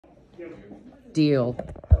Deal.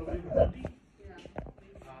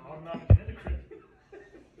 Automatic and integrated.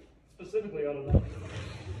 Specifically automatic.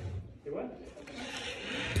 Hey, what?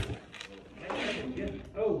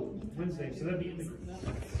 Oh, Wednesday, so that'd be integrated.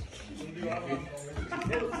 Yeah,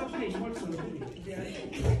 it's okay. You watch some video.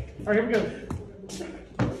 All right, here we go.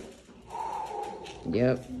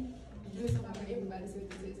 Yep.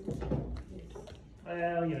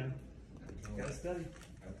 Well, you know, gotta study.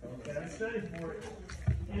 Gotta study for it.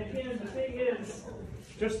 And again, the thing is,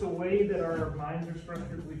 just the way that our minds are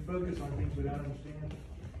structured, we focus on things we don't understand.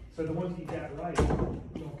 So the ones that you got right,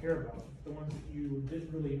 you don't care about. The ones that you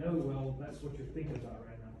didn't really know well, that's what you're thinking about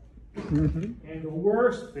right now. And the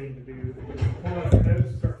worst thing to do is pull up your notes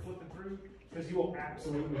and start flipping through, because you will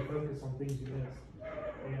absolutely focus on things you missed.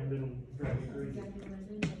 And it'll drive you crazy.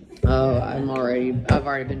 Oh, I've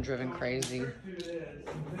already been driven crazy.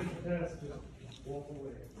 Walk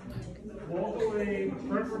away. Walk away,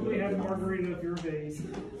 preferably have a margarita if you're of age,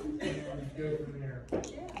 and go from there.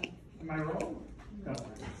 Am I wrong? No.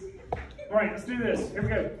 All right, let's do this. Here we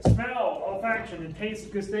go. Smell, olfaction, and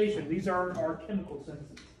taste gustation. These are our chemical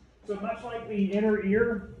senses. So much like the inner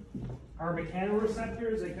ear, our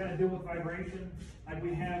mechanoreceptors, they kind of deal with vibration. Like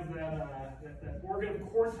we have that organ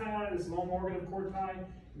of corti, this long organ of corti.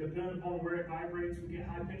 Depending upon where it vibrates, we get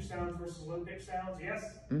high-pitched sounds versus low-pitched sounds,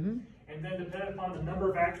 yes? Mm-hmm. And then depending upon the number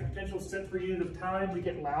of action potentials set per unit of time, we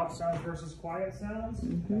get loud sounds versus quiet sounds,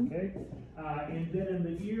 okay? And then in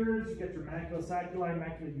the ears, you get your maculosaculi,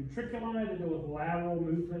 maculoutriculi, they deal with lateral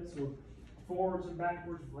movements, so forwards and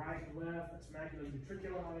backwards, right and left, that's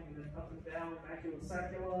maculoutriculi, and then up and down,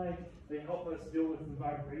 maculosaculi. They help us deal with the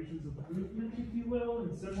vibrations of movement, if you will,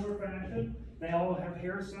 in similar fashion. They all have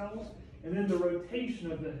hair cells. And then the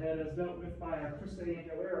rotation of the head is dealt with by our cristae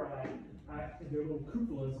ankylari. There are little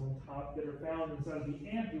cupolas on top that are found inside the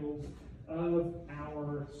ampules of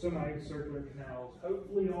our semicircular canals.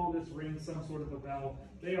 Hopefully all this rings some sort of a bell.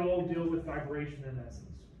 They all deal with vibration in essence.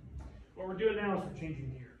 What we're doing now is we're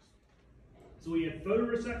changing gears. So we have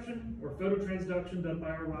photoreception or phototransduction done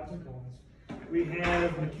by our rods and cones. We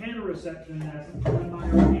have mechanoreception in essence done by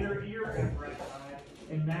our inner ear apparatus.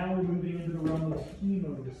 And now we're moving into the realm of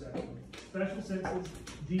chemoreception. Special senses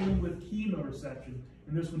dealing with chemoreception,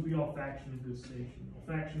 and this would be olfaction and gustation.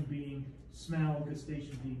 Olfaction being smell,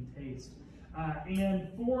 gustation being taste. And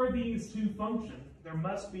for these to function, there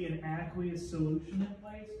must be an aqueous solution in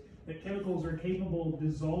place that chemicals are capable of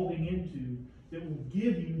dissolving into that will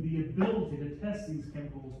give you the ability to test these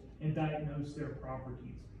chemicals and diagnose their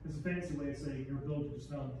properties. It's a fancy way of saying your ability to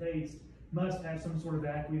smell and taste must have some sort of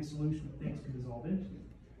aqueous solution that things can dissolve into.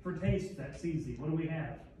 For taste, that's easy. What do we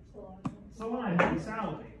have? Saliva. We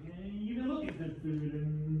salivate. You can look at the food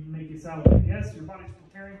and make you salivate. Yes, your body's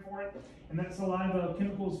preparing for it, and that saliva,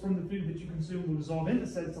 chemicals from the food that you consume will dissolve into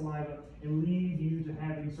said saliva and lead you to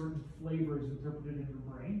having certain flavors interpreted in your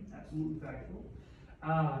brain. Absolutely factual.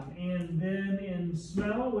 And then in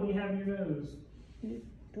smell, what do you have in your nose?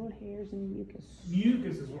 Goat hairs and mucus.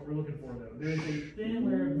 Mucus is what we're looking for, though. There's a thin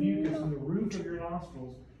layer of mucus on the roof of your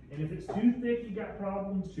nostrils, and if it's too thick, you got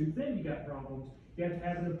problems. Too thin, you got problems. You have to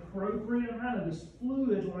have an appropriate amount of this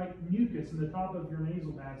fluid-like mucus in the top of your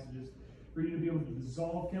nasal passages for you to be able to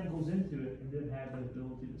dissolve chemicals into it and then have the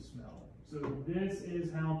ability to smell. So this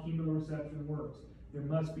is how chemoreception works. There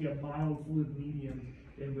must be a mild fluid medium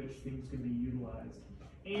in which things can be utilized.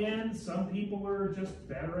 And some people are just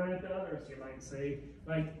better at it than others, you might say.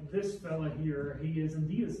 Like this fella here, he is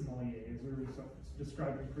indeed a sommelier, as we were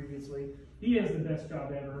describing previously. He has the best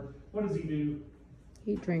job ever. What does he do?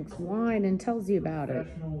 He drinks wine and tells you about it.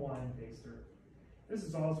 Professional wine taster. This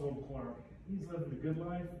is Oswald Clark. He's living the good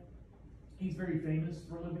life. He's very famous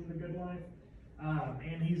for living the good life.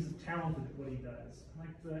 And he's talented at what he does.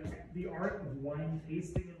 Like the art of wine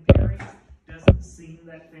tasting and pairing doesn't seem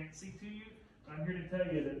that fancy to you. I'm here to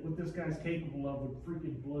tell you that what this guy's capable of would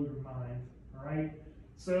freaking blow your mind, all right?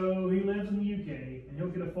 So he lives in the UK, and he'll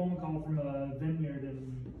get a phone call from a vineyard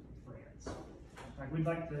in France. Like, we'd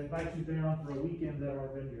like to invite you down for a weekend at our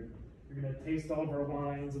vineyard. You're going to taste all of our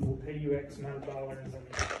wines, and we'll pay you X amount of dollars,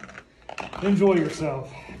 and enjoy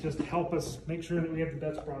yourself. Just help us make sure that we have the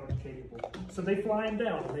best product capable. So they fly him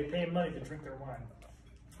down, and they pay him money to drink their wine.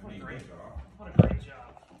 What a great job. What a great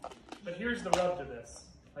job. But here's the rub to this.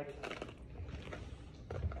 Like,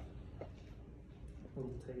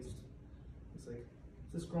 little taste. It's like,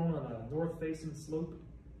 is this growing on a north-facing slope?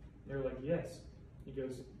 They're like, yes. He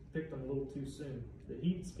goes, picked them a little too soon. The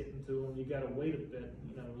heat's getting to them. You got to wait a bit,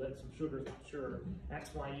 you know, let some sugars mature.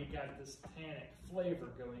 That's why you got this tannic flavor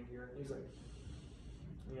going here. And he's like,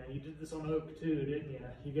 Yeah, you did this on oak too, didn't you?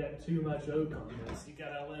 You got too much oak on this. You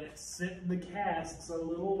gotta let it sit in the casks a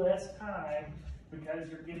little less time because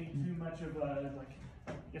you're getting too much of a, like,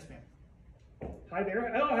 yes ma'am. Hi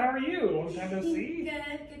there. Oh, how are you? Long time no see.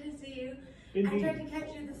 Good to see you. Indeed. I tried to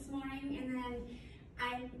catch you this morning and then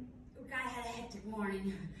I had a hectic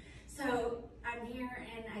morning. So I'm here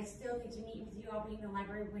and I still need to meet with you. I'll be in the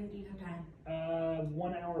library. When do you have time?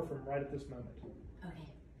 1 hour from right at this moment. Okay.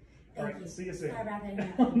 All Thank right, you. see you soon. Sorry about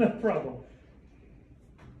that. No problem.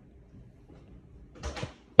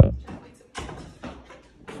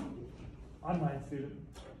 Online student.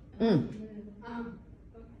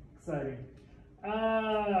 Exciting.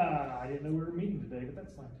 I didn't know we were meeting today, but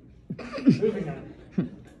that's fine too. Moving on.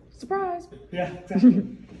 Surprise. Yeah,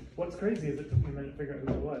 exactly. What's crazy is it took me a minute to figure out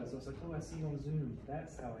who it was. So I was like, oh, I see you on Zoom.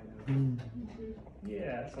 That's how I know.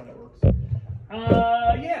 Yeah, that's how that works.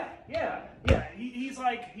 Yeah. He's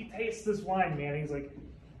like, he tastes this wine, man. He's like,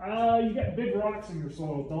 you got big rocks in your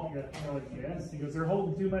soil, don't you? I'm like, yes. He goes, they're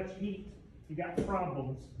holding too much heat. You got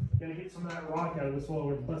problems. You gotta get some of that rock out of the soil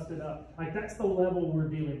and bust it up. Like, that's the level we're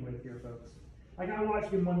dealing with here, folks. Like, I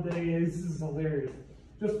watched him one day, and this is hilarious.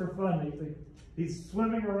 Just for fun, he's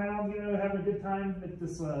swimming around, you know, having a good time at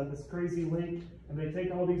this this crazy lake, and they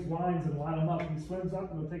take all these wines and line them up. He swims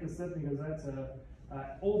up and he'll take a sip, and he goes, that's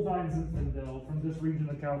Old Vine Zinfandel from this region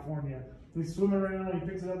of California. He's swimming around, he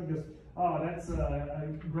picks it up, and goes, oh, that's a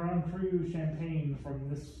Grand Cru champagne from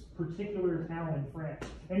this particular town in France.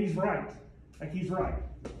 And he's right. Like, he's right.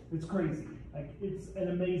 It's crazy. Like, it's an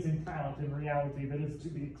amazing talent in reality that is to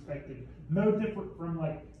be expected. No different from,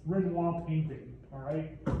 like, Renoir painting, all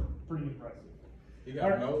right? Pretty impressive. You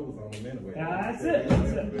got a nose on him anyway. That's it.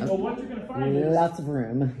 Well, what you're going to find is... Lots of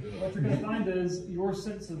room. What you're going to find is your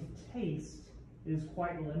sense of taste is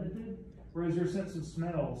quite limited, whereas your sense of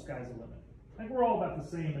smell, sky's the limit. Like, we're all about the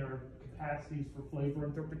same in our capacities for flavor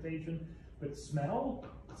interpretation, but smell,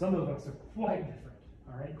 some of us are quite different.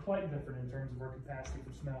 All right, quite different in terms of our capacity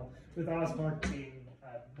for smell. With Osmark being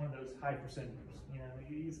one of those high percentages, you know,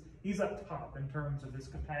 he's up top in terms of his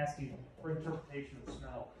capacity for interpretation of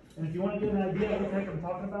smell. And if you want to get an idea of what the heck I'm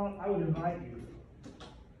talking about, I would invite you.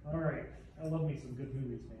 All right, I love me some good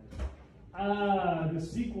movies, man. The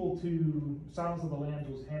sequel to Silence of the Lambs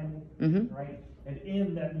was Hannibal, right? And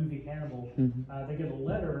in that movie Hannibal, they get a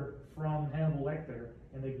letter from Hannibal Lecter,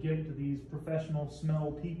 and they give it to these professional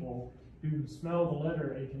smell people who smell the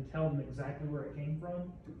letter and can tell them exactly where it came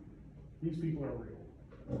from. These people are real.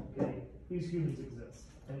 Okay? These humans exist,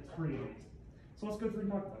 and it's pretty amazing. So let's go through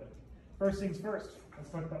and talk about it. First things first,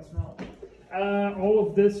 let's talk about smell. All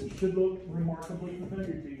of this should look remarkably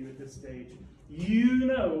familiar to you at this stage. You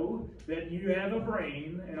know that you have a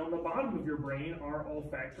brain, and on the bottom of your brain are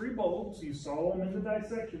olfactory bulbs. You saw them in the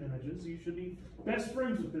dissection images. You should be best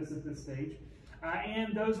friends with this at this stage.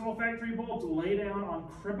 And those olfactory bulbs lay down on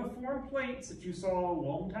cribriform plates that you saw a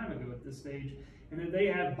long time ago at this stage. And then they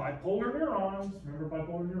have bipolar neurons. Remember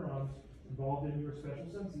bipolar neurons involved in your special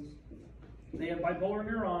senses. They have bipolar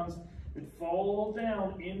neurons that fall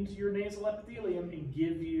down into your nasal epithelium and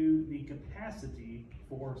give you the capacity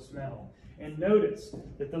for smell. And notice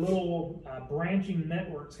that the little branching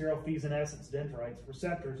networks, Hierophys and essence dendrites,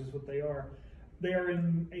 receptors is what they are. They are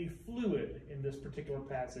in a fluid in this particular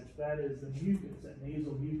passage. That is the mucus, that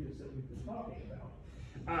nasal mucus that we've been talking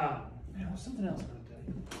about. Man, something else I'm going to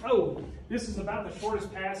tell you. Oh, this is about the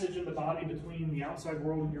shortest passage in the body between the outside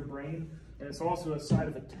world and your brain, and it's also a site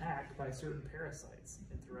of attack by certain parasites,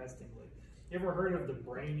 interestingly. You ever heard of the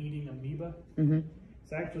brain-eating amoeba?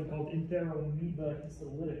 It's actually called Interamoeba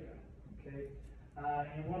histolytica. Okay?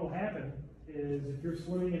 And what will happen is if you're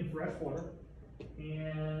swimming in fresh water,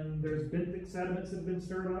 and there's benthic sediments that have been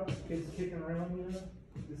stirred up, kids kicking around, you know,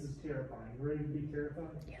 this is terrifying. Ready to be terrified?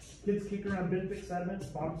 Yes. Kids kick around benthic sediments,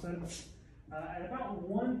 bottom sediments. At about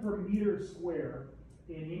 1 per meter square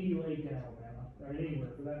in any lake in Alabama, or anywhere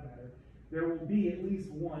for that matter, there will be at least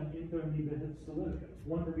one Interamoeba histolytica,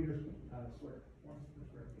 1 per meter square, 1 per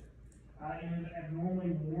square meter. And in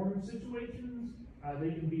abnormally warm situations,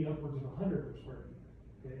 they can be upwards of 100 per square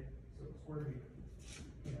meter. Okay, so square meter,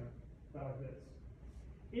 you know, about like this.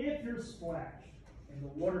 If you're splashed and the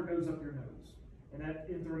water goes up your nose, and that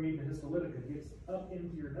Interamoeba histolytica gets up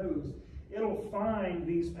into your nose, it'll find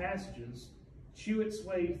these passages, chew its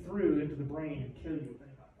way through into the brain, and kill you within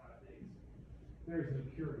about 5 days. There's no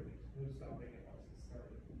curing it. No stopping it once it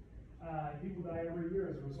started. People die every year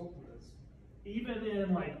as a result of this. Even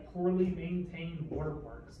in like poorly maintained water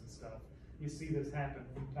parks and stuff, you see this happen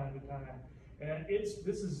from time to time. And this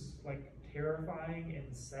is like terrifying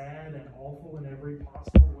and sad and awful in every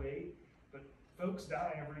possible way, but folks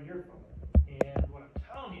die every year from it. And what I'm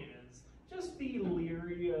telling you is, just be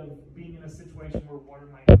leery of being in a situation where water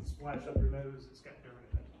might splash up your nose. It's got dirt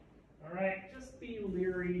in it. All right, just be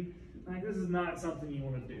leery. Like, this is not something you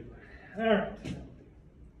want to do. All right.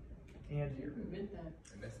 And here. And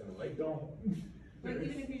that's in the lake. Don't. Like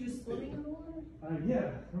even if you're just swimming in the water?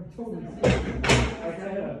 Yeah, I'm totally. Like I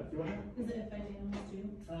have. Does it affect animals too?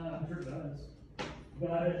 I'm sure it does.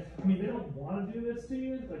 But, I mean, they don't want to do this to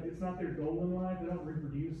you. Like, it's not their goal in life. They don't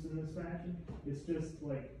reproduce in this fashion. It's just,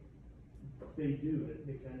 like, they do it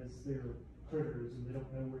because they're critters and they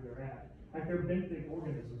don't know where they're at. Like, they're benthic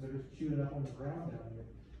organisms. They're just chewing up on the ground down here.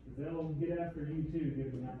 They'll get after you, too,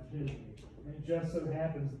 given the opportunity. And it just so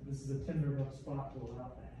happens that this is a tender enough spot to allow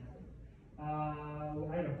that to happen.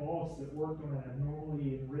 I had a boss that worked on a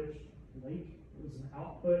normally enriched lake. It was an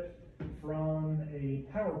output from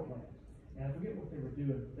a power plant. And I forget what they were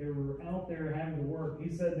doing. They were out there having to work. He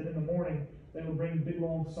said that in the morning, they would bring big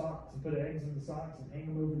long socks and put eggs in the socks and hang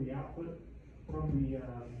them over the output from the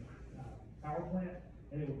power plant.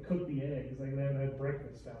 And it would cook the eggs. Like they would have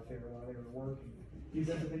breakfast out there while they were working. He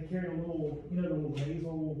said that they carried a little, you know, the little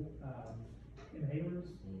nasal inhalers.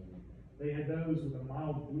 They had those with a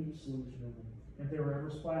mild bleach solution in them. If they were ever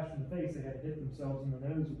splashed in the face, they had to hit themselves in the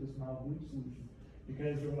nose with this mild bleach solution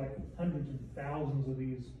because there were like hundreds and thousands of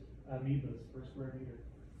these amoebas per square meter.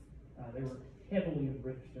 They were heavily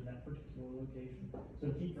enriched in that particular location. So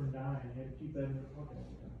to keep from dying, you had to keep that in your pocket all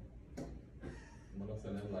the time. But I'm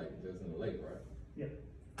saying that's like just in the lake, right? Yeah.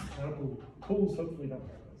 Not a pool. Pools hopefully don't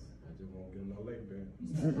have those. I just won't get no lake there.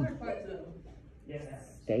 Yeah.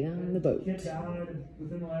 Stay on the boat. Kid died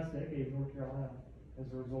within the last decade in North Carolina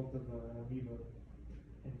as a result of amoeba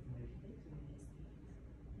inflammation.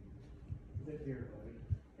 It's terrifying.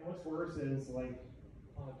 And what's worse is like,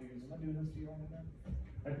 oh, dudes, am I doing this to you all right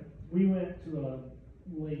now? We went to a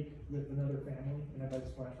lake with another family, and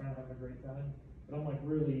everybody's splashing around having a great time. But I'm like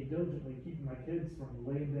really diligently keeping my kids from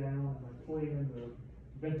laying down and like playing in the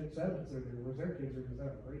benthic sediments over there, whereas their kids are just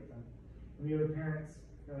having a great time. And the other parents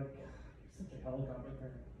are like, God, you're such a helicopter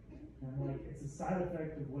parent. And I'm like, it's a side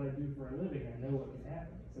effect of what I do for a living. I know what can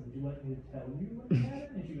happen. So would you like me to tell you what can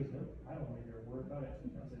happen? And she goes, nope, I don't want to hear a word about it.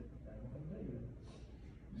 And I said, I don't want to tell you then.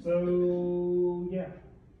 So, yeah.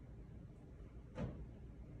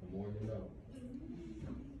 The more you know.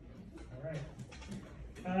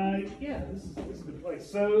 All right. Yeah, this is a good place.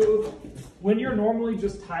 So, when you're normally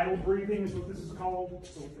just tidal breathing is what this is called.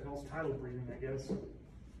 So what the hell's tidal breathing, I guess?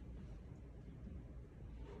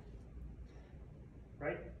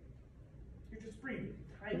 Right? You're just breathing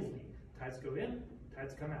tidally. Tides go in,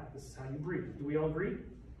 tides come out. This is how you breathe. Do we all agree?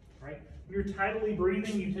 Right? When you're tidally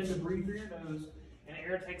breathing, you tend to breathe through your nose, and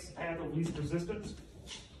air takes the path of least resistance.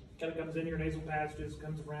 Kind of comes in your nasal passages,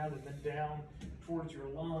 comes around, and then down towards your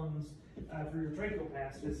lungs through your tracheal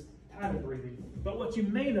passages. Tidal breathing. But what you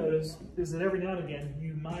may notice is that every now and again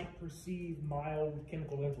you might perceive mild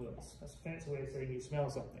chemical influence. That's a fancy way of saying you smell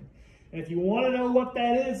something. And if you want to know what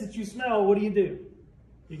that is that you smell, what do?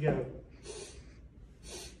 You go.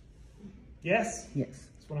 Yes? Yes.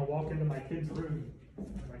 It's when I walk into my kid's room.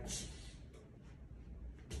 I'm like,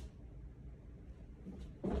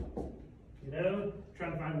 you know,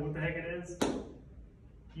 trying to find what the heck it is.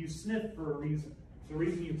 You sniff for a reason. The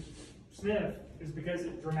reason you sniff is because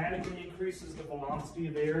it dramatically increases the velocity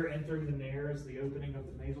of air entering the nares, the opening of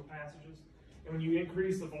the nasal passages. And when you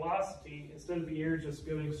increase the velocity, instead of the air just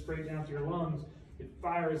going straight down to your lungs, it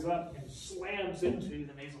fires up and slams into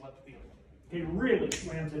the nasal epithelium. It really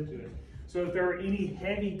slams into it. So if there are any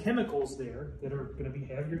heavy chemicals there that are going to be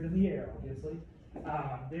heavier than the air, obviously,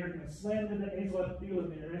 they're going to slam into that nasal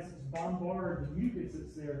epithelium and in essence bombard the mucus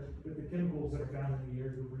that's there with the chemicals that are found in the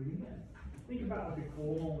air you're breathing in. Think about like a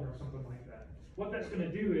cologne or something like that. What that's going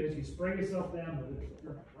to do is you spray yourself down with it,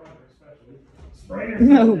 your brother especially, spray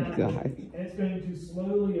yourself down with it, and it's going to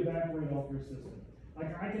slowly evaporate off your system.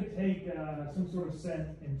 Like I could take some sort of scent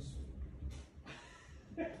and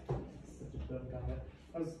such a dumb comment.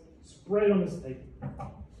 I was spray it on this tape.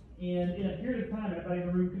 And in a period of time, everybody in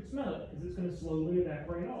the room could smell it because it's going to slowly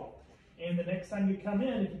evaporate off. And the next time you come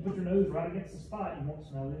in, if you put your nose right against the spot, you won't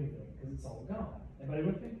smell anything because it's all gone. Everybody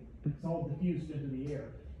with me? It's all diffused into the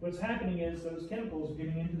air. What's happening is those chemicals are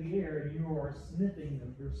getting into the air and you are sniffing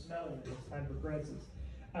them, you're smelling them as time progresses.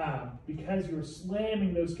 Because you're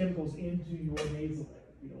slamming those chemicals into your nasal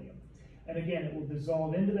epithelium. And again, it will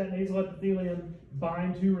dissolve into that nasal epithelium,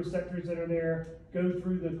 bind to receptors that are there, go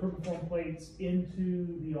through the cribriform plates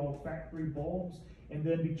into the olfactory bulbs, and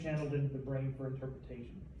then be channeled into the brain for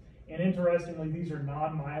interpretation. And interestingly, these are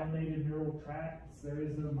non-myelinated neural tracts. There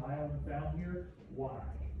is no myelin found here. Why?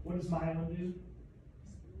 What does myelin do?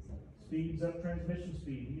 Speeds up transmission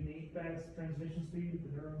speed. Do you need fast transmission speed if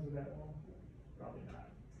the neurons are that long? Probably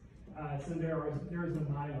not. So there is a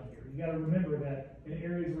mile here. You got to remember that in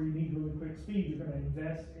areas where you need really quick speed, you're going to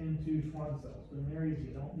invest into Schwann cells. But in areas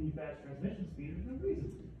you don't need fast transmission speed, there's no reason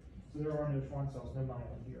to. So there are no Schwann cells, no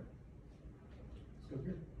myelin here. Let's go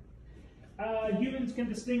here. Humans can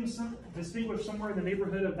distinguish somewhere in the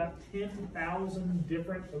neighborhood of about 10,000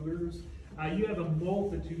 different odors. You have a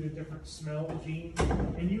multitude of different smell genes,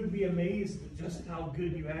 and you would be amazed at just how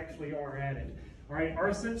good you actually are at it. All right,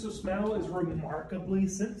 our sense of smell is remarkably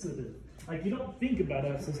sensitive. Like, you don't think about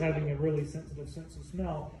us as having a really sensitive sense of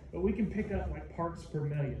smell, but we can pick up like parts per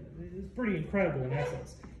million. It's pretty incredible in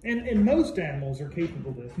essence. And most animals are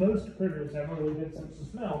capable of this. Most critters have a really good sense of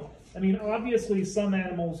smell. I mean, obviously some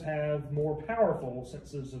animals have more powerful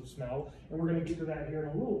senses of smell, and we're going to get to that here in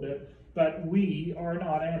a little bit, but we are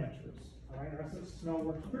not amateurs. All right, our sense of smell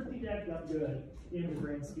works pretty good in the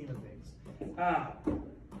grand scheme of things.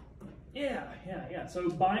 Yeah. So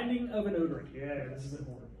binding of an odorant. Yeah, this is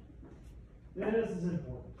important. This is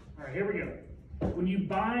important. All right, here we go. When you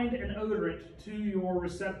bind an odorant to your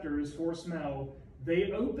receptors for smell,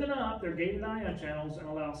 they open up their gated ion channels and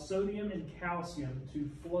allow sodium and calcium to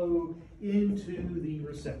flow into the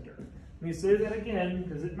receptor. Let me say that again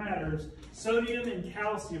because it matters. Sodium and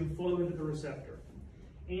calcium flow into the receptor.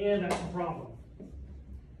 And that's a problem.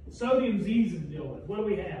 Sodium's easy to deal with. What do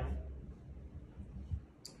we have?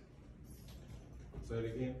 Say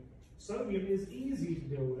it again. Sodium is easy to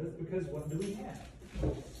deal with because what do we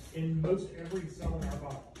have? In most every cell in our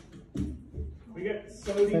body. We got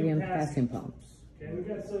sodium potassium pumps. Okay, we've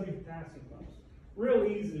got sodium potassium pumps. Real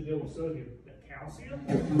easy to deal with sodium. But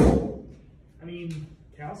calcium? I mean,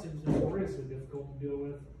 calcium's notoriously difficult to deal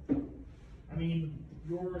with. I mean,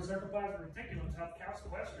 your sarcoplasmic reticulums have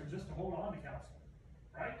calsequester just to hold on to calcium,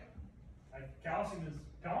 right? Like, calcium is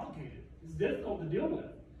complicated. It's difficult to deal with.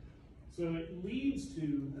 So it leads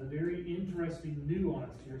to a very interesting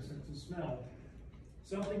nuance to your sense of smell.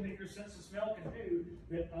 Something that your sense of smell can do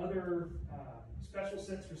that other special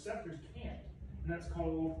sense receptors can't. And that's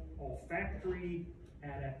called olfactory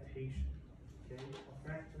adaptation. Okay,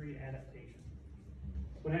 olfactory adaptation.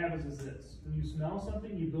 What happens is this. When you smell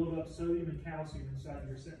something, you build up sodium and calcium inside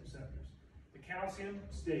your scent receptors. The calcium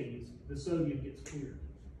stays, the sodium gets cleared.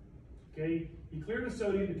 Okay, you clear the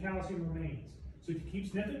sodium, the calcium remains. So if you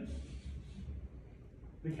keep sniffing,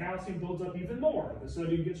 the calcium builds up even more. The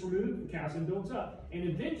sodium gets removed, the calcium builds up. And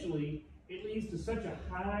eventually, it leads to such a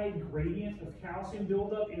high gradient of calcium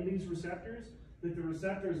buildup in these receptors that the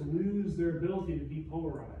receptors lose their ability to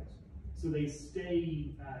depolarize. So they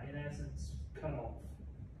stay, in essence, cut off.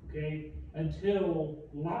 Okay? Until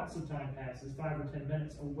lots of time passes, 5 or 10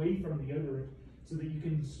 minutes, away from the odorant, so that you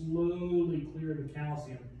can slowly clear the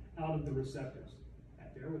calcium out of the receptors.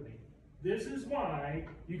 Bear with me. This is why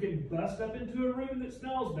you can bust up into a room that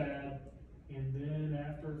smells bad, and then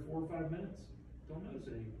after 4 or 5 minutes, don't notice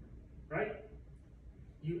it anymore. Right?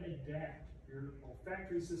 You adapt. Your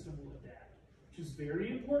olfactory system will adapt, which is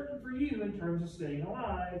very important for you in terms of staying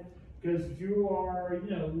alive. Because if you are,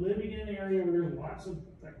 living in an area where there's lots of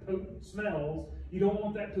potent smells, you don't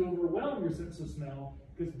want that to overwhelm your sense of smell.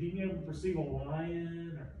 Because being able to perceive a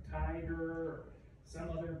lion or a tiger or some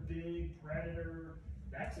other big predator,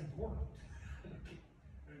 that's important.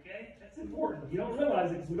 Okay? That's important. You don't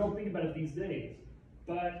realize it because we don't think about it these days.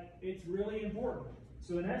 But it's really important.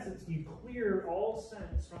 So in essence, you clear all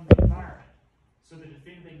scents from the environment so that if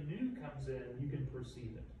anything new comes in, you can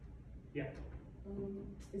perceive it. Yeah?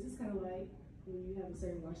 Is this kind of like when you have a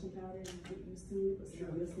certain washing powder and you get used to it, but Sure.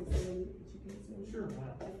 this can smell it, but you can't smell it? Sure,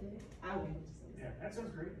 wow. Like that? I would just say. Yeah, that sounds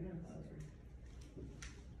great. Yeah, that sounds great.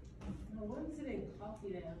 No, what is it in coffee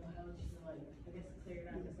that allows you to, like, I guess, clear it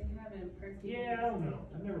out? Because they have it in perfume. Yeah, I don't know.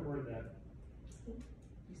 I've never heard of that.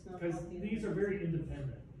 You smell Because coffee. these are very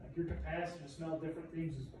independent. Like, your capacity to smell different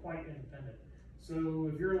things is quite independent. So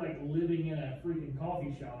if you're like living in a freaking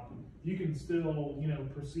coffee shop, you can still,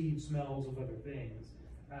 perceive smells of other things.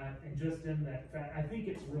 And just in that fact, I think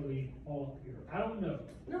it's really all up here. I don't know.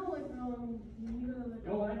 No, like, like.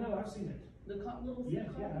 Oh, I know. I've seen it. The little Yeah,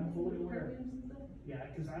 I'm fully aware. perfumes and stuff? Yeah,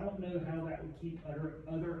 because I don't know how that would keep other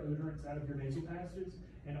odorants out of your nasal passages,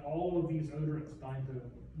 and all of these odorants bind to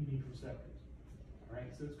unique receptors. All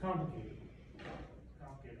right, so it's complicated.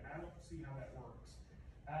 I don't see how that works.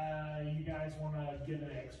 You guys want to get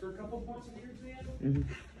an extra couple points in your exam?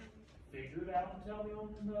 Mm-hmm. Figure it out and tell me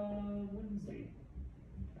on Wednesday.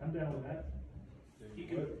 I'm down with that.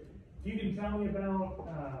 You can tell me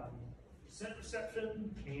about scent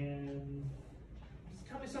reception and just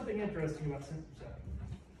tell me something interesting about scent reception.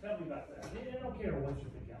 Tell me about that. Yeah, I don't care what you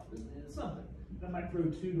think out. It's something. That might throw 2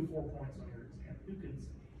 to 4 points on your exam. Who can say?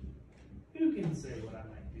 Who can say what I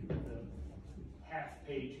might do with them?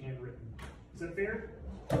 half-page handwritten. Is that fair?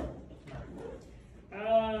 Where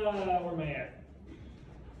am I at?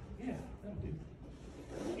 Yeah, that'll do.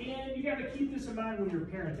 And you got to keep this in mind when you're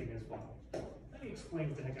parenting as well. Let me explain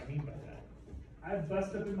what the heck I mean by that. I've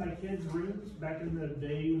busted up in my kids' rooms back in the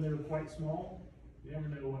day when they were quite small. You never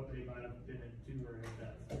know what they might have been into or have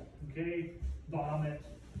done. Okay? Vomit.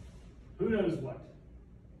 Who knows what?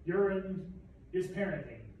 Urine is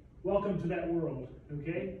parenting. Welcome to that world.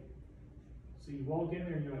 Okay? So you walk in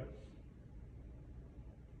there and you're like,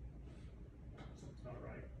 something's not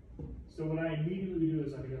right. So what I immediately do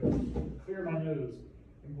is I go clear my nose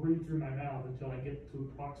and breathe through my mouth until I get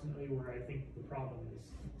to approximately where I think the problem is.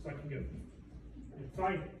 So I can go and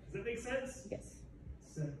find it. Does that make sense? Yes.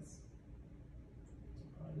 Sense.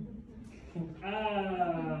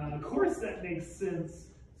 Of course that makes sense.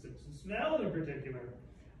 Sense of smell in particular.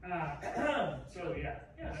 So yeah,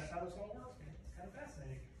 that's how this all works, man. It's kind of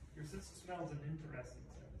fascinating. Your sense of smell is an interesting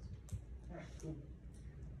sense. All right, cool.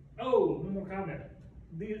 Oh, one more comment.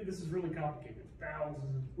 This is really complicated.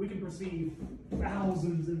 Thousands. We can perceive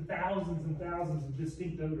thousands and thousands and thousands of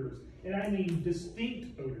distinct odors. And I mean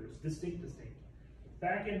distinct odors. Distinct.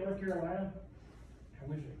 Back in North Carolina, I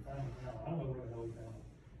wish I could find them now. I don't know where the hell we found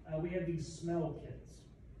them. We had these smell kits.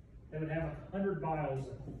 They would have 100 vials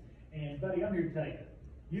in them. And buddy, I'm here to tell you,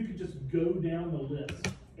 you could just go down the list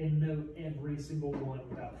and know every single one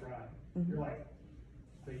without trying. You're like,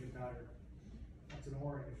 baby powder. That's an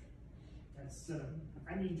orange. That's cinnamon.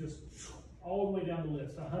 I mean, just all the way down the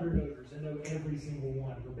list, 100 odors, and know every single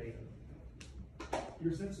one verbatim.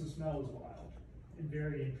 Your sense of smell is wild and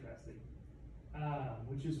very interesting.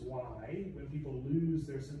 Which is why when people lose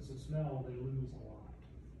their sense of smell, they lose a lot.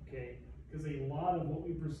 Okay? Because a lot of what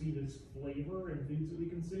we perceive as flavor in foods that we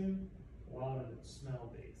consume, a lot of it's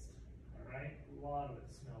smell based. Alright? A lot of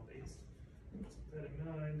it's smell based. Let's keep that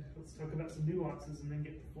in mind. Let's talk about some nuances and then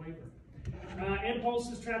get to flavor.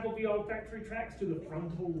 Impulses travel via olfactory tracts to the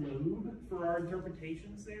frontal lobe for our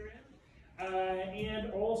interpretations therein.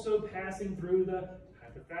 And also passing through the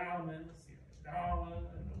hypothalamus, the amygdala,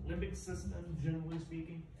 and the limbic system, generally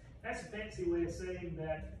speaking. That's a fancy way of saying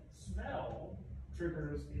that smell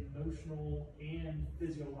triggers emotional and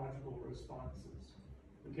physiological responses.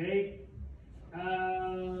 Okay?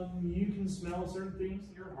 You can smell certain things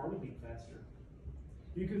and your heart will beat faster.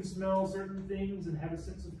 You can smell certain things and have a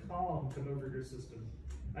sense of calm come over your system.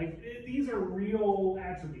 Like, these are real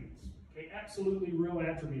attributes. Okay? Absolutely real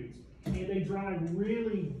attributes. And they drive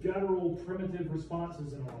really guttural, primitive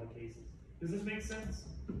responses in a lot of cases. Does this make sense?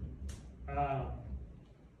 I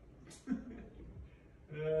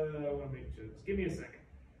want to make jokes. Give me a second.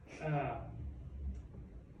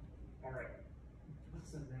 All right.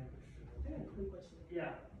 What's the name? I got a quick question.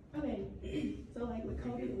 Yeah. Okay, so like with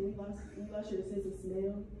COVID, when we lost your sense of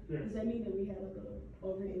smell, Yes. does that mean that we had like a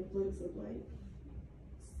over influx of like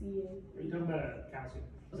seeing? Are you talking about calcium?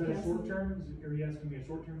 Is that a short term? Are you asking me a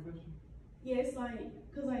short term question? Yeah, it's like,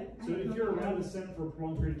 cause like. So if you're around the scent for a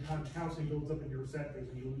prolonged period of time, calcium builds up in your receptors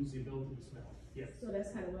and you lose the ability to smell. Yes. So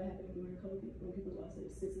that's kind of what happened during COVID when people lost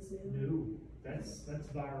their sense of smell. No, that's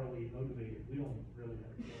virally motivated. We don't really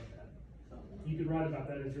understand that. You could write about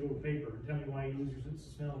that as your little paper and tell me why you lose your sense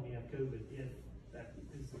of smell when you have COVID, if that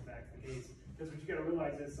is in fact the case. Because what you got to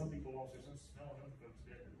realize is some people lost their sense of smell and other folks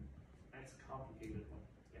didn't. That's a complicated one.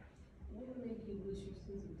 Yeah. What would make you lose your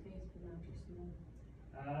sense of taste but not your smell?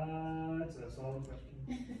 That's a solid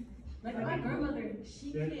question. Like my grandmother,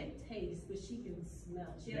 she can't taste, but she can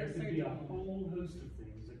smell. She There had could be a surgery. whole host of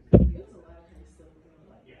things that It could was a lot of kind of stuff going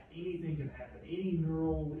on. yeah, anything can happen. Any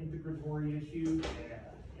neural integratory issue, yeah,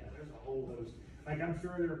 there's a whole host. Like, I'm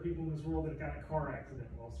sure there are people in this world that have got in a car accident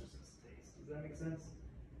and lost their sense of taste. Does that make sense?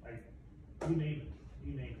 Like, you name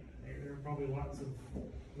it. There are probably lots of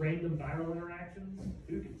random viral interactions.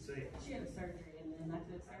 Who can say it? She had a surgery, and then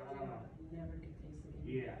after the surgery, never could taste again.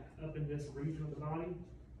 Yeah, up in this region of the body.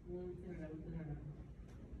 In her nose.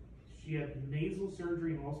 She had nasal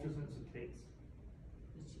surgery and lost her sense of taste.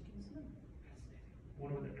 But she can smell. Fascinating.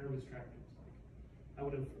 Wonder what the nervous tract looks like. I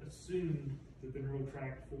would have assumed that the neural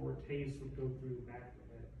tract for taste would go through the back of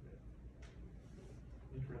the head.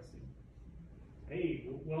 Interesting.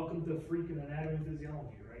 Hey, welcome to freaking anatomy and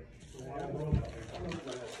physiology, right? It's a wild world out there.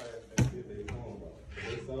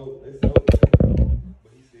 They sold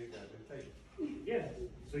but he still got the taste. Yeah,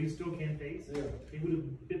 so he still can't taste? Yeah. He would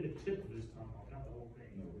have bit the tip of his tongue off, not the whole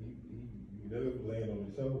thing. No, he never laying on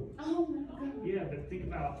his shoulder. Oh my God. Yeah, but think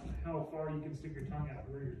about how far you can stick your tongue out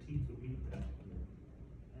where your teeth would meet that.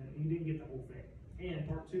 And you didn't get the whole thing. And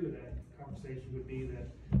part two of that conversation would be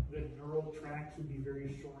that the neural tracts would be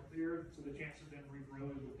very short there, so the chance of them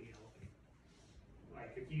regrowing would be elevated.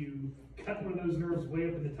 Like if you cut one of those nerves way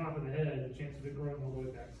up in the top of the head, the chance of it growing all the way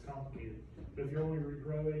back is complicated. But if you're only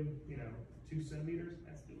regrowing, 2 centimeters,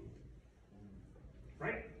 that's doable.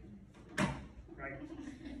 Right? Right.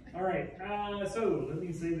 All right. So let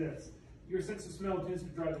me say this. Your sense of smell tends to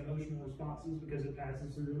drive emotional responses because it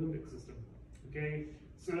passes through your limbic system. Okay?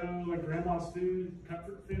 So like grandma's food,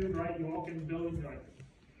 comfort food, right? You walk in the building, you're like,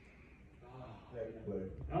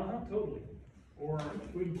 totally. Or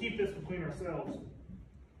we can keep this between ourselves.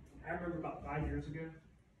 I remember about 5 years ago,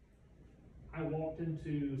 I walked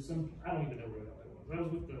into I don't even know where that was. I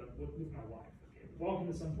was with my wife. Okay? Walking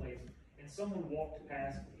to some place, and someone walked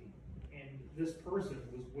past me, and this person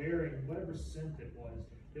was wearing whatever scent it was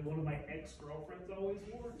that one of my ex-girlfriends always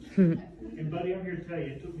wore. And buddy, I'm here to tell you,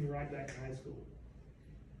 it took me right back to high school.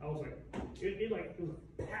 I was like, it was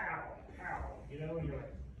pow, pow, and you're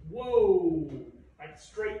like, whoa, like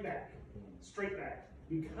straight back,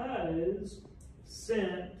 because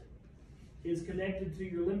scent is connected to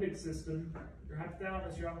your limbic system, your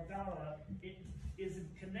hypothalamus, your amygdala. It is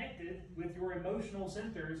connected with your emotional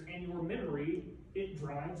centers and your memory. It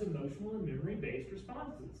drives emotional and memory-based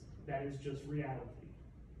responses. That is just reality.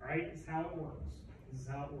 All right? It's how it works. This is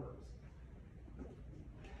how it works. I'm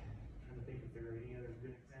trying to think if there are any other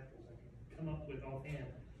good examples I can come up with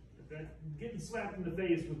offhand. But that getting slapped in the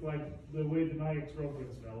face with like the way that my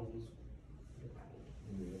ex-girlfriend smells was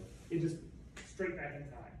it just straight back in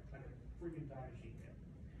time, like a freaking time machine, man.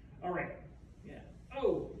 All right. Yeah.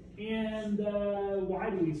 Oh, and why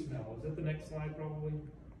do we smell? Is that the next slide probably?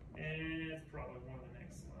 And it's probably one of the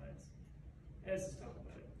next slides. Let's just talk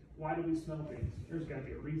about it. Why do we smell things? There's got to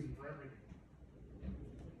be a reason for everything.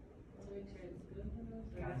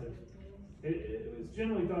 Kind of. It was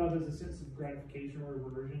generally thought of as a sense of gratification or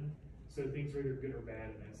aversion. So things are either good or bad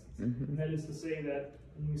in essence. And that is to say that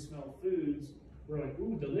when we smell foods, we're like,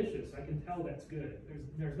 ooh, delicious. I can tell that's good.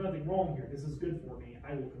 There's nothing wrong here. This is good for me.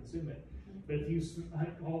 I will consume it. But if you,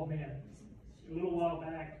 oh man, a little while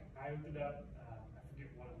back, I opened up, I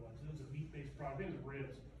forget what it was. It was a meat-based product. It was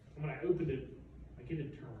ribs. And when I opened it, like it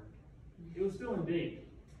had turned. It was still in date,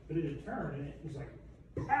 but it had turned, and it was like,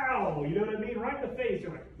 pow! You know what I mean? Right in the face.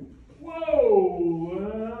 You're like,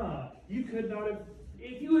 whoa! You could not have,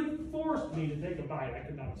 if you had forced me to take a bite, I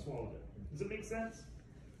could not have swallowed it. Does it make sense?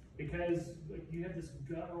 Because like, you have this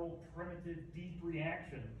guttural, primitive, deep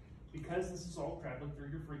reaction because this is all traveling through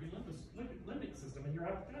your freaking limbic system and your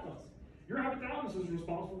hypothalamus. Your hypothalamus is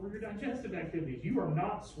responsible for your digestive activities. You are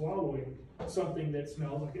not swallowing something that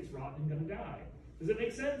smells like it's rotten and going to die. Does it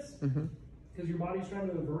make sense? Because your body's trying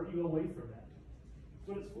to avert you away from that. That's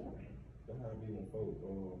what it's for, man. That's how I be when folks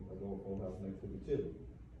I go to a house next to the chili.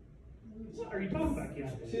 What are you talking about,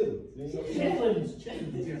 Keanu? Chili.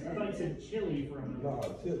 Chitlins, yes. I thought you said chili for a minute. Nah,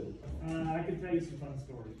 chili. I could tell you some fun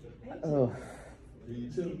stories, but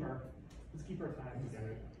let's keep our time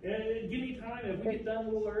together. Give me time. If we get done a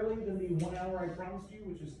little early than the 1 hour I promised you,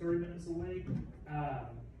 which is 30 minutes away,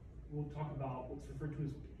 we'll talk about what's referred to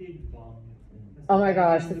as pig bung. Oh my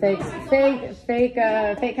gosh, the fake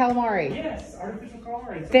calamari. Yes, artificial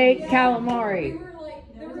calamari. Fake calamari.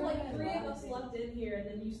 There were like 3 of us left in here, and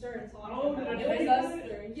then you started talking. Oh, did I it tell was you us that?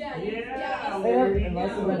 3. Yeah, It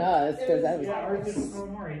must have been us, because that was artificial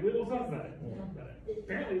calamari. We'll talk about it.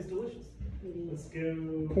 Apparently it's delicious. Let's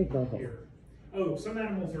go here. Oh, some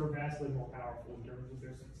animals are vastly more powerful in terms of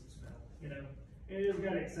their sense of smell. You've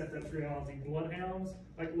got to accept that's reality. Bloodhounds,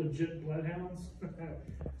 like legit bloodhounds.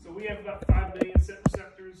 So we have about 5 million scent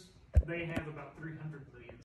receptors. They have about 300 million